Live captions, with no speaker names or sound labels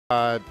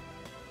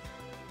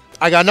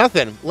I got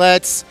nothing.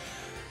 Let's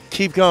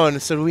keep going.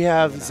 So do we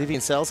have Xivii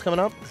and Cells coming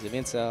up? Xivii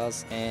and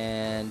Cells,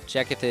 and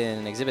Jackith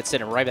and Xzibit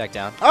sitting right back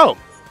down. Oh,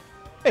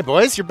 hey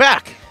boys, you're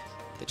back.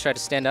 They tried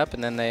to stand up,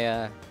 and then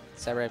they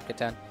sat right back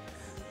down.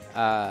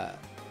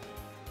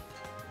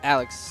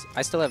 Alex,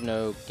 I still have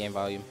no game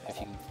volume. If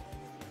you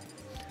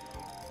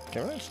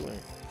Can I actually?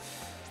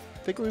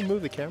 Think we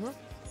move the camera?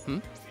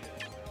 move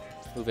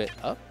it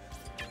up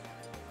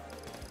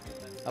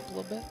a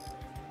little bit.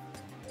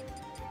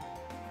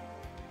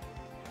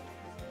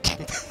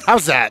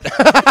 How's that?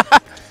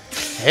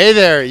 Hey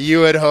there,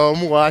 you at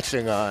home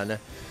watching on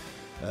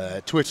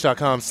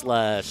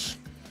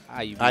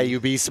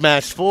twitch.com/IUB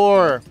Smash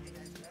 4.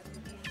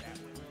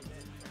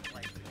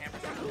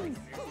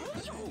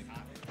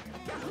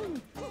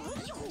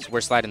 So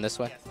we're sliding this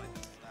way.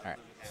 All right.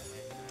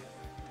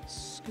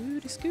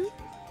 Scooty scoot.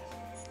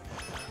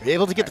 Are you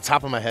able to get the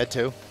top of my head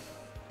too?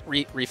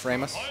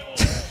 Reframe us.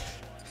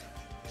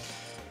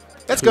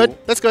 That's Cool. good.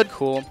 That's good.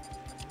 Cool.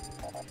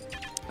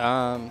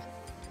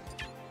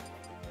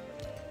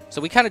 So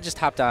we kind of just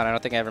hopped on. I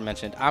don't think I ever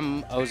mentioned.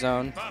 I'm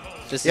Ozone.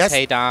 This Yes. is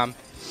Hey Dom.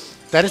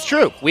 That is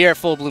true. We are at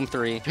Full Bloom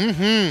 3.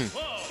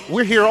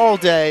 We're here all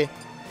day.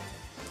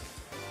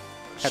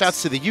 That's-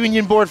 Shouts to the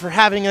Union Board for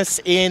having us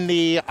in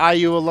the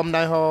IU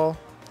Alumni Hall.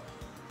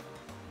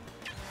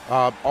 We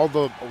got all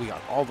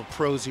the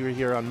pros who are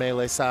here on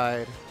Melee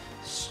side.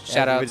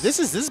 Shout outs. This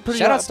is pretty.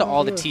 Shout outs to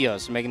all the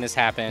TOs for making this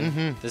happen.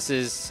 Mhm. This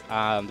is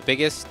the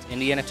biggest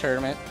Indiana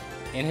tournament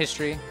in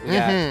history. We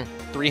got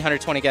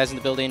 320 guys in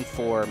the building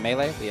for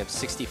Melee. We have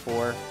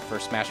 64 for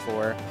Smash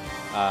 4.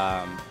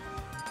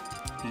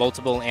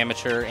 Multiple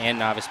amateur and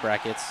novice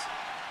brackets.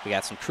 We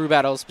got some crew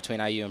battles between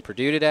IU and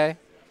Purdue today.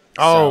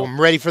 Oh, So I'm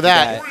ready for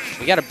that.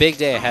 we got a big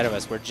day ahead of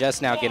us. We're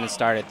just now getting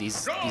started.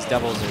 These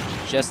doubles are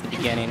just the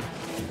beginning.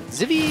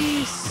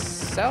 Xivii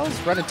Cells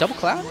running double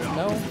cloud?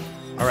 No.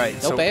 All right.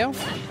 No so bail?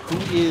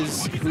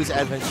 who's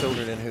Advent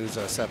Children and who's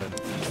 7?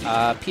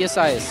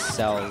 PSI is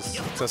Cells.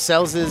 So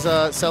Cells is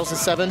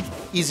 7.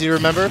 Easy to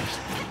remember.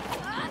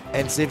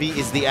 And Xivii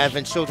is the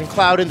Advent Children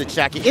Cloud in the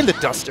Jackith in the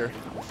Duster.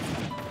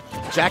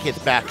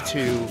 Jackith back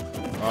to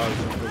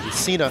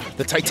Lucina,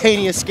 the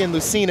Titania skin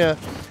Lucina.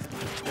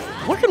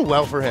 Working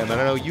well for him. I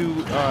don't know, you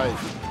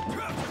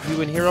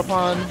and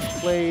Heropon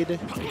played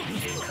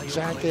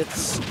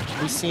Jackith's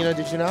Lucina,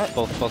 did you not?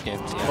 Both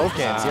games, yeah. Both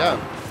games, yeah.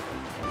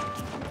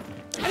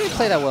 I didn't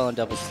play that well in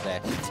doubles today.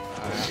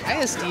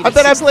 I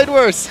bet I played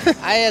worse.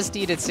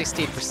 ISD'd at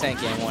 68%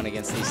 game 1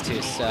 against these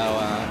two, so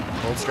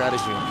Old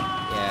strategy.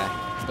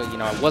 yeah. But you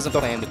know, I wasn't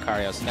playing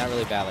Lucario, so not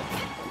really valid.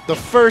 The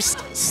first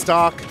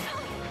stock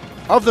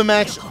of the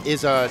match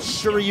is a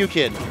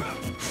Shoryuken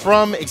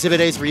from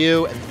XzibitA's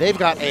Ryu, and they've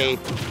got a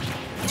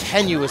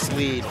tenuous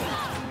lead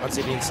on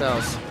Xivii and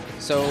Cells.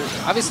 So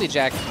obviously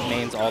Jack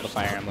mains all the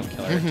Fire Emblem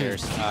killer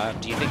characters.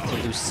 Do you think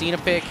the Lucina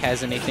pick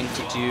has anything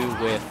to do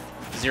with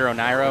Zero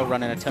Nairo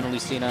running a ton of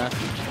Lucina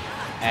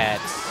at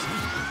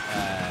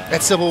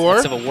Civil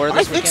War? Civil War this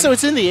I think weekend? so.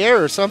 It's in the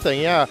air or something,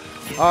 yeah.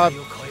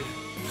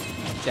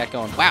 Jack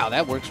going, wow,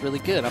 that works really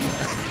good.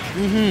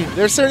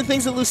 There's certain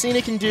things that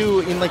Lucina can do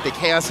in like the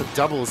chaos of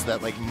doubles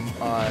that like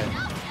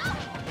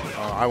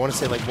I want to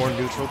say like more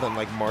neutral than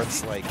like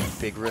Marth's like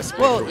big risk.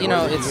 big Well, you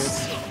know, reward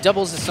it's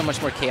doubles is so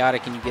much more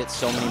chaotic, and you get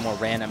so many more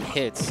random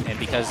hits. And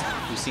because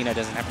Lucina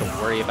doesn't have to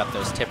worry about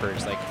those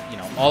tippers, like you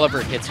know, all of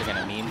her hits are going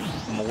to mean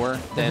more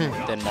than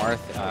Marth.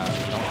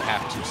 You don't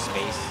have to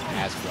space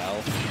as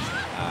well.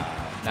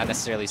 Not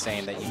necessarily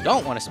saying that you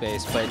don't want to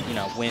space, but you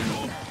know, when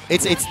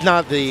it's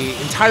not the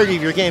entirety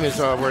of your game is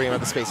worrying about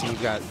the spacing.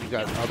 You've got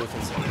other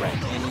things. right,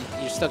 and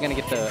you're still going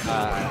to get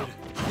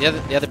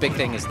the other big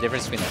thing is the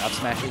difference between the up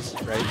smashes,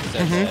 right? So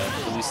the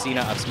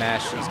Lucina up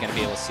smash is going to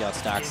be able to see out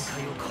stocks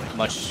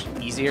much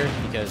easier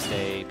because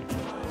they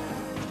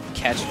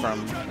catch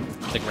from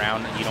the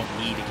ground and you don't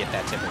need to get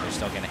that tipper. They're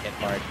still going to hit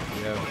hard.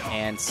 Yeah.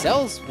 And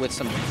Cells with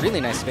some really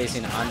nice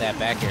spacing on that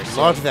back air.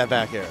 Love that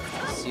back air.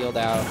 Sealed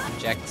out,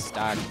 Jacked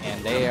stock, and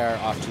they are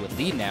off to a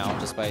lead now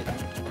despite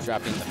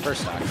dropping the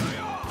first stock.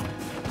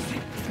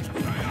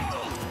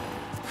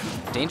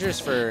 Dangerous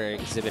for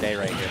XzibitA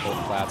right here.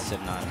 Both clouds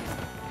sitting on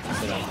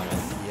limit.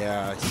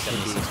 Yeah,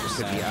 he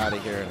could be out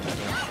of here in a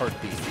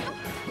heartbeat.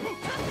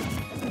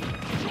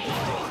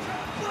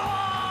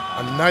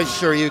 A nice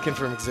Shoryuken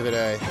from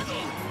XzibitA.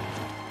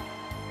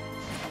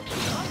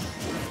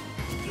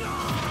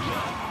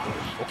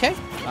 Okay.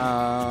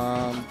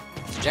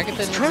 Jackith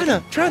He's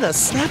trying to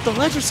snap the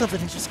ledge or something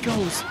and just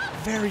goes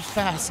very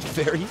fast,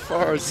 very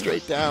far,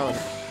 straight down.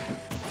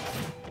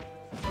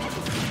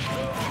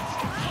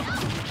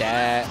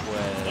 That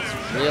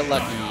was real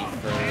lucky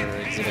for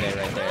XzibitA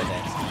right there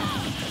that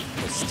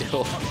he was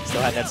still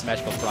had that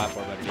smashable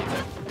platform underneath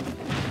it.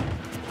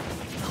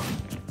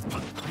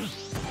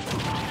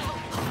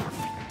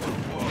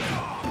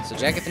 So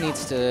Jackith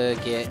needs to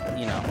get,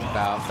 you know,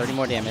 about 30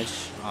 more damage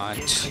on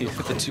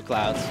the two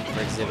clouds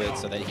for Xzibit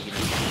so that he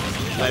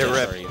can Let it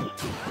rip.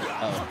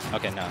 Oh,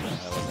 okay, no,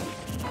 that wasn't.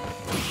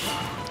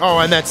 Oh,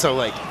 and that's so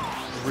like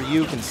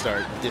Ryu can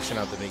start dishing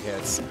out the big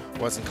hits.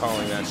 Wasn't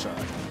calling that shot.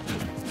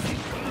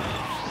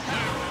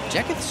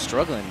 Jackith's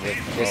struggling with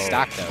his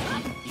stock, though.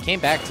 He came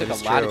back, took a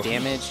lot of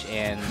damage,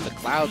 and the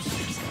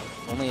Clouds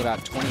only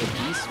about 20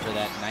 apiece for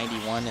that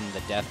 91 and the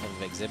death of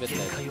Xzibit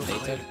that they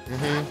took.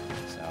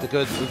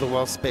 So. The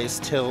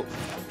well-spaced tilt.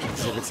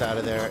 Xzibit's out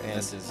of there,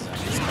 and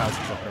these Clouds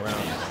are jumping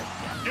around.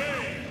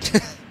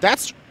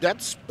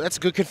 That's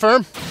good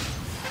confirm.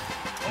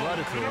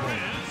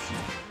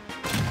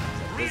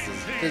 This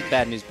is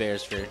bad news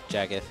bears for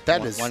Jackith.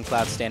 One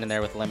Cloud standing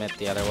there with limit,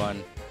 the other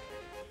one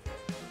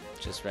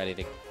just ready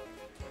to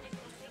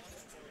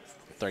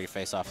throw your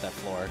face off that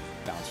floor,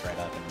 bounce right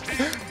up.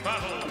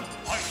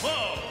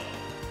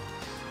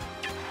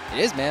 It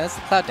is, man. That's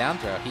the Cloud down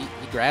throw. He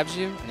grabs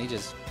you and he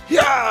just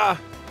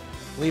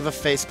leave a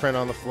face print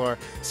on the floor.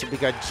 So we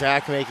got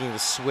Jack making the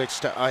switch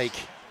to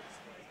Ike.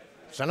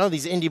 So I know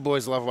these indie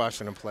boys love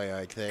watching him play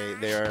Ike.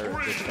 They are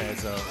big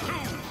fans of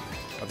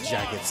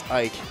Jackith's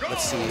Ike.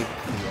 Let's see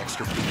the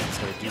extra beat is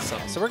going to do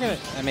something. So we're going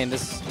to, I mean,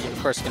 this, of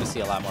course, going to see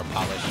a lot more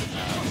polish.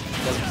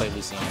 He doesn't play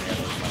Lucian nearly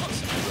as much as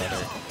some of his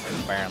other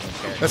Fire Emblem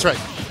characters. That's right.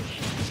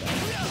 So.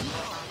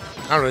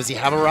 I don't know, does he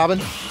have a Robin?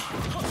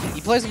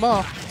 He plays them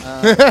all.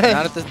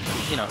 Not at the,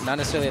 not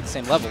necessarily at the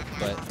same level,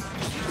 but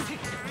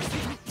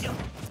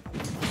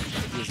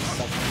he's a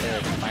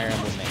self-declared Fire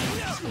Emblem main.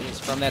 He's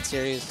from that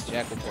series.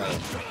 Jack will play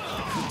it.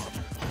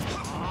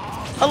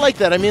 I like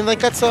that. I mean, like,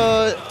 that's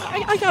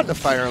I got into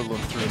Fire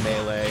Emblem through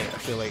Melee. I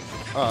feel like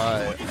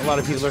a lot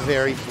of people are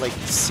very, like,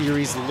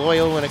 series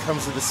loyal when it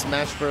comes to the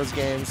Smash Bros.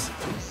 Games.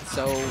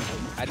 So,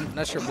 I'm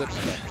not sure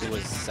who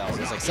was Cells.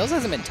 It's like, Cells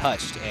hasn't been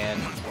touched, and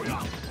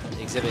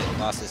Xzibit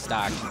lost his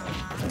stock.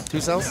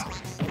 2 Cells?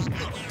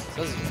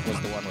 Cells was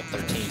the one with 13.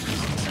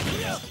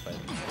 But,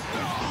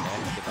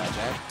 okay, goodbye,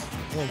 Jack.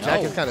 Yeah,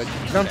 Jack kind of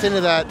jumped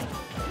into that.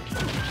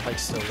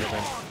 Pike's still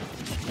living.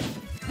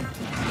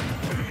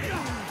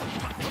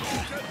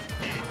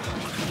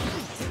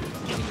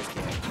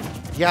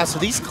 Yeah, so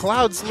these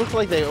Clouds look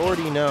like they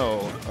already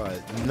know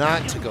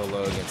not to go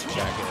low against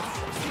Jackith.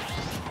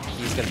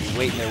 He's going to be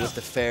waiting there with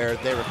the fair.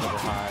 They recover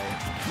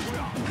high.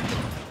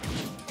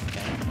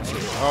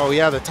 Oh,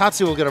 yeah, the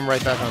Tatsu will get him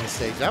right back on the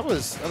stage. That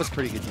was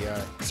pretty good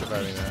DI,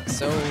 surviving that.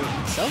 So,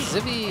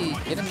 Xivii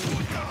hit him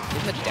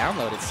in the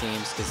download, it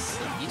seems, because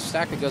each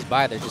stack that goes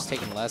by, they're just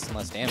taking less and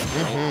less damage,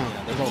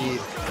 right?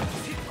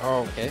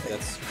 Oh, okay,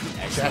 that's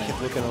Jackith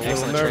looking a little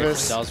excellent trade for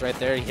nervous. Cells right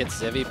there. He hits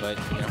Xivii, but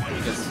he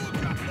gets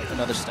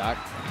another stock.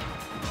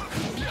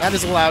 That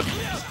is allowed.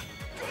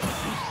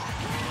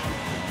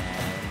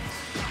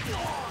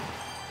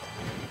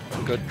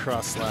 Good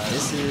cross slide.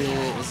 This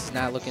is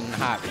not looking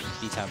hot for the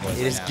V-Town boys.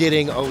 It is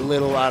getting a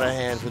little out of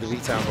hand for the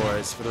V-Town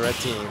boys, for the red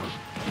team.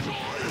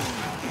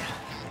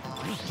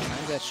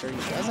 I'm not sure he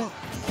doesn't.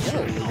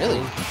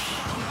 Really?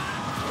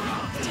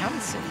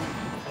 Townsend.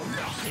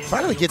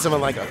 Finally gets him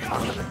like an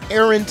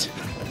errant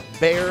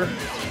bear.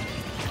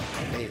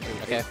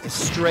 Okay. A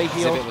stray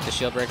heel. Xzibit with the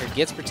shield breaker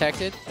gets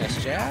protected.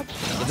 Nice jab.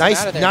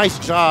 Nice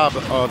job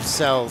of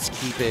Cells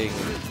keeping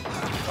his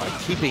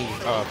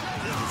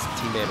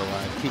teammate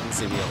alive, keeping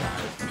Xivii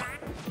alive.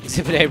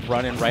 XzibitA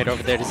running right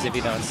over there to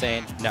Xivii though and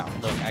saying, "No,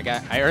 look,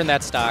 I earned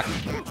that stock.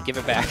 Give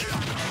it back."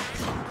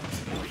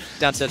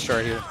 Down set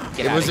short here.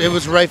 It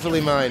was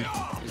rightfully mine.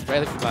 It was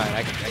rightfully mine.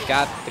 I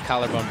got the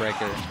collarbone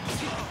breaker.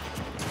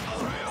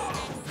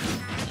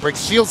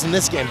 Breaks shields in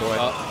this game, boy.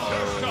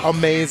 Uh-oh.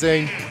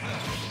 Amazing.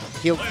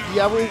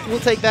 We'll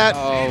take that.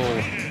 Oh.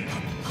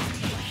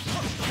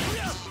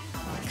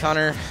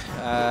 Connor,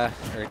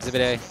 or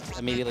XzibitA,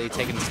 immediately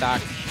taking the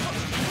stock,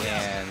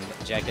 and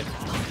Jackith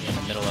in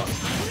the middle of,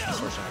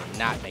 unfortunately,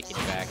 not making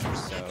it back.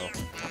 So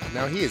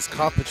now he is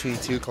caught between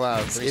 2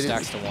 Clouds. 3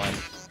 stocks to 1.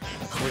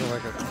 It's looking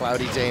like a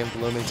cloudy day in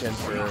Bloomington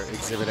for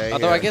XzibitA.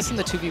 Although I guess in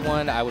the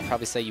 2v1, I would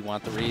probably say you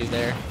want the Ryu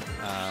there.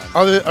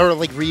 Or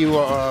like Ryu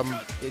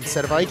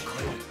instead of Ike?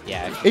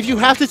 Yeah. If you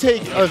have to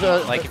take...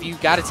 like, if you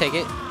got to take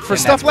it... For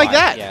stuff like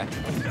that. Yeah.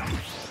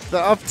 The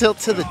up tilt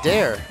to the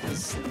dare.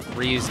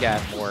 Ryu's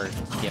got more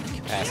gift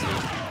capacity.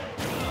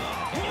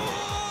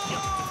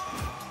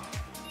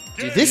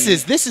 Dude, this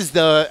is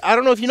the... I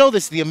don't know if you know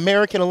this, the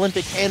American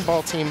Olympic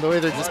handball team, the way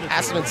they're just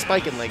passing and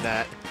spiking like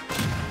that.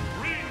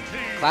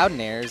 Cloud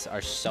and airs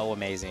are so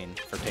amazing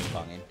for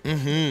ping-ponging.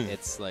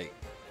 It's like...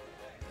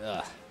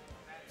 Ugh.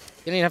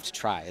 You don't even have to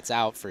try. It's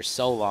out for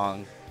so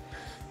long.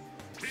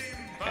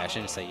 Okay, I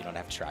shouldn't say you don't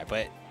have to try,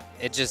 but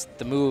it just,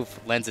 the move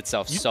lends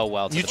itself so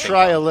well to the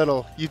try a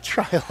little. You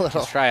try a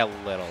little. Just try a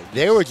little.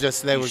 They were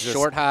just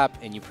short hop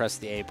and you press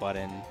the A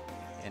button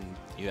and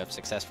you have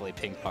successfully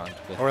ping-ponged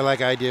with or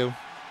like I do.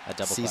 A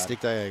double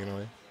C-stick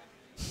diagonally.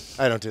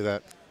 I don't do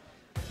that.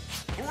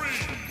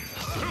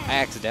 I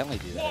accidentally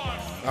do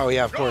that. Oh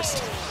yeah, of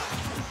course.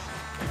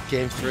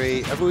 Game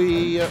 3.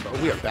 We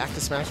are back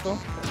to Smashville.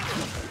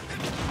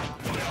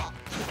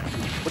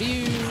 What do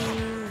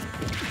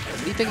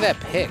you think of that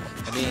pick?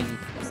 I mean,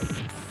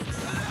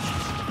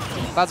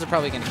 Clouds are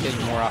probably going to kill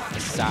you more off the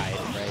side,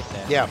 right?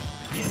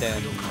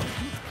 Than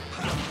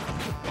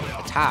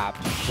the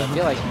top. So I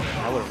feel like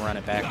I would have run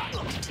it back to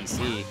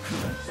TC.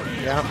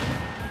 Yeah.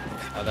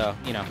 Although,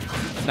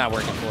 it's not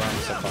working for him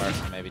so far,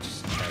 so maybe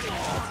just try something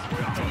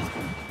else.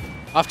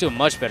 Off to a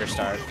much better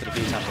start for the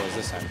B-Time boys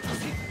this time.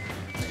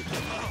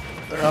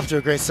 They're off to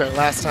a great start.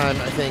 Last time,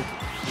 I think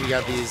we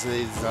got these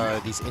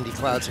indie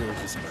clouds who were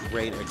just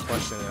great at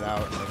clutching it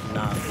out and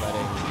not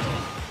letting.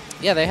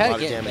 Yeah, they had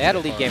a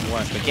lead game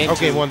 1, but game 2.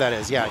 Game 1 that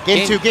is. Yeah,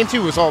 game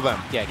two was all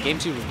them. Yeah, game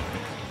 2,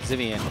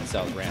 Xivii and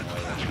Cells ran away.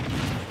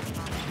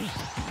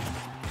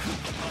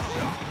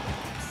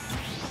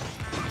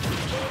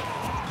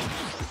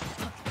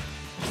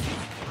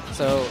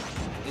 So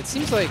it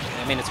seems like,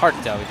 I mean, it's hard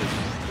to tell because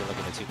you're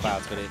looking at 2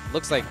 clouds, but it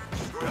looks like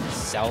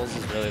Cells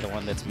is really the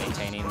one that's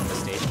maintaining the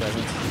stage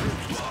presence.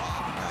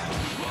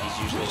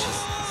 He's usually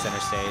just center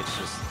stage,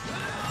 just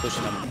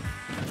pushing them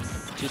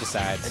to the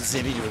sides. And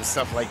Xivii doing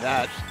stuff like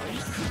that.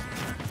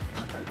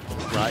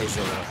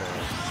 Rising up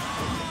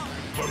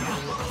there.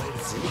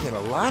 Xivii getting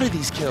a lot of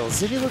these kills.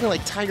 Xivii looking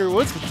like Tiger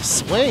Woods with the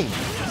swing.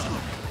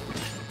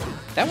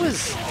 That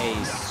was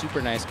a super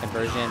nice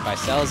conversion by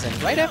Cells,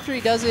 and right after he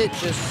does it,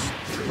 just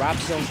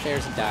drops zone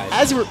stairs and dies.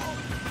 As we're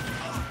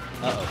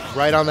Uh-oh.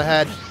 right on the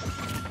head.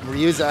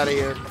 Ryu's out of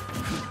here.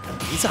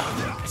 He's out.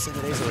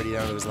 XzibitA's already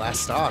down to his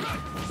last stock.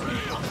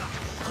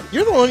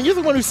 You're the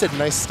one who said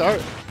nice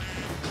start.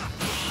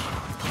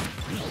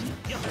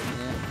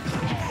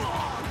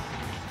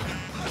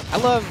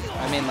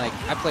 I mean, like,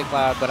 I play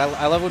Cloud, but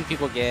I love when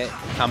people get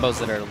combos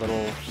that are a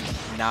little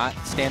not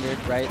standard,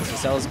 right? So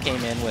Cells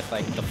came in with,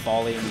 like, the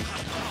falling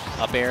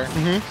up air,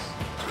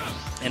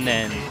 and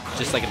then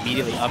just, like,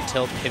 immediately up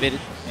tilt, pivoted,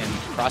 and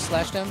cross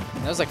slashed him.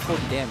 And that was, like,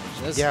 40 damage.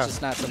 That's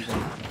just not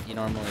something you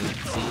normally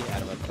see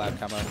out of a Cloud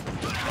combo at 0%.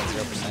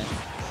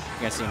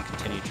 You're going to see him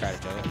continue to try to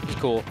juggle. It was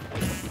cool.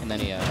 And then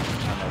he, I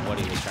don't know what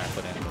he was trying to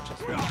put in, but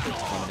just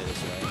limited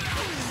his way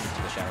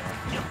to the shadow.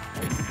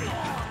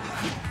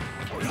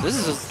 This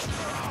is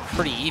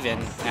pretty even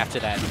after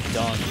that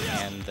dunk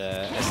and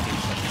the SD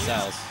from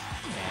Cells,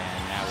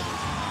 and now it is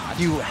not.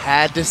 You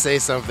had to say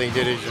something,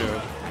 didn't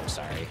you? I'm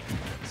sorry.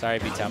 Sorry,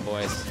 B-Town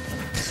boys.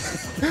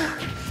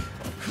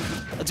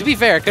 To be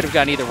fair, it could have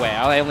gone either way.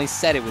 I only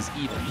said it was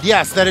even.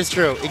 Yes, that is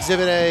true.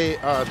 XzibitA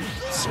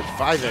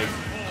surviving.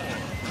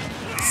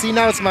 See,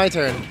 now it's my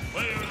turn.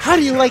 How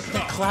do you like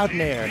that Cloud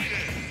Nair?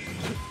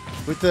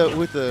 With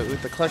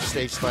the clutch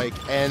stage spike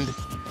and.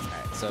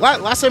 So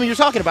Last time you were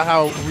talking about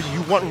how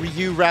you want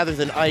Ryu rather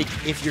than Ike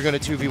if you're going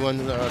to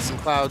 2v1 some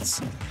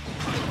clouds.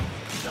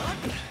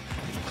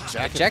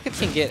 Jackith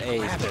can get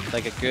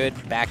a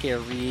good back air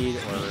read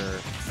or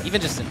even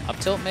just an up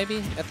tilt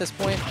maybe at this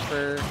point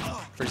for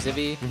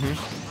Xivii. You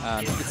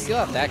can still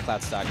have that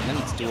cloud stock and then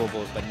it's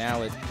doable, but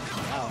now it.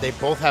 They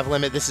both have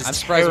limit. This is I'm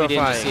surprised terrifying.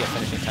 we didn't just see a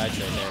finishing touch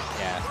right there.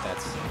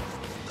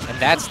 Yeah,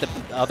 that's the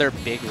other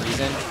big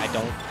reason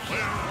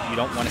you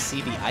don't want to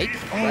see the Ike,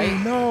 right?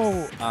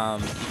 Oh no!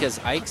 Because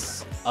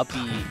Ike's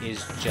uppy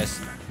is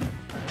just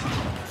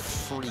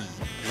free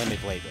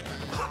limit blade.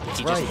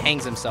 He just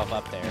hangs himself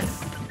up there.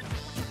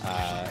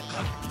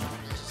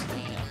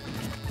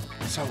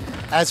 So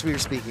as we were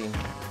speaking,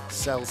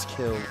 Cells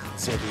killed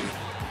Xivii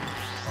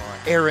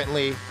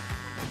errantly.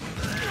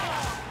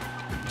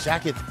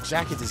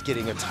 Jackith is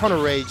getting a ton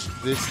of rage.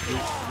 We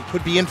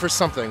could be in for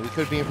something. We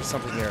could be in for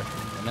something here.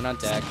 And then on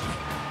deck,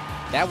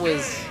 that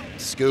was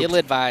Scooped.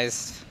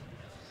 ill-advised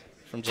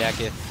from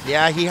Jackith.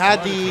 Yeah, he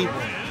had the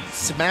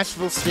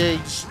Smashville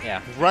stage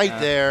right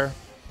there.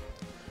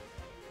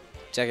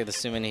 Jackith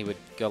assuming he would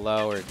go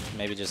low, or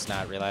maybe just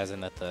not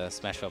realizing that the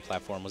Smashville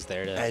platform was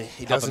there to And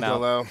he help doesn't him out.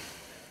 go low.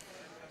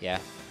 Yeah,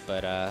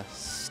 but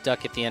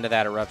stuck at the end of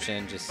that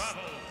eruption, just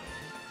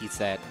eats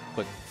that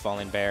quick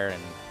falling bear,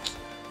 and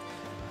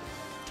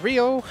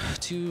 3-0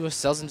 to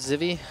Cells and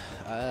Xivii.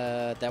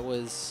 That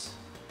was.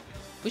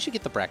 We should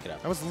get the bracket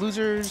up. That was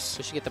losers.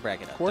 We should get the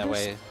bracket up. Quarters? That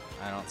way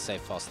I don't say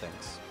false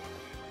things.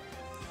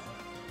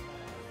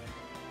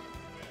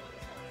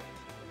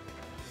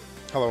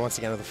 Hello once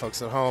again to the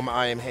folks at home.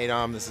 I am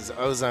Haydom. This is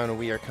Ozone, and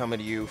we are coming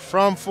to you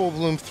from Full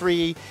Bloom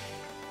 3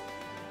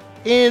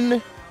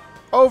 in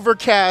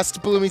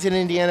overcast Bloomington,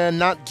 Indiana.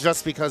 Not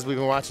just because we've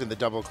been watching the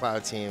Double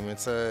Cloud team.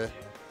 It's a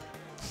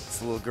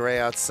little gray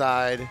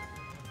outside,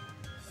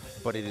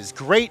 but it is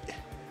great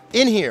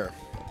in here.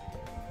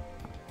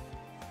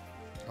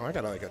 Oh, I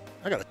got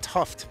a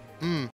tuft.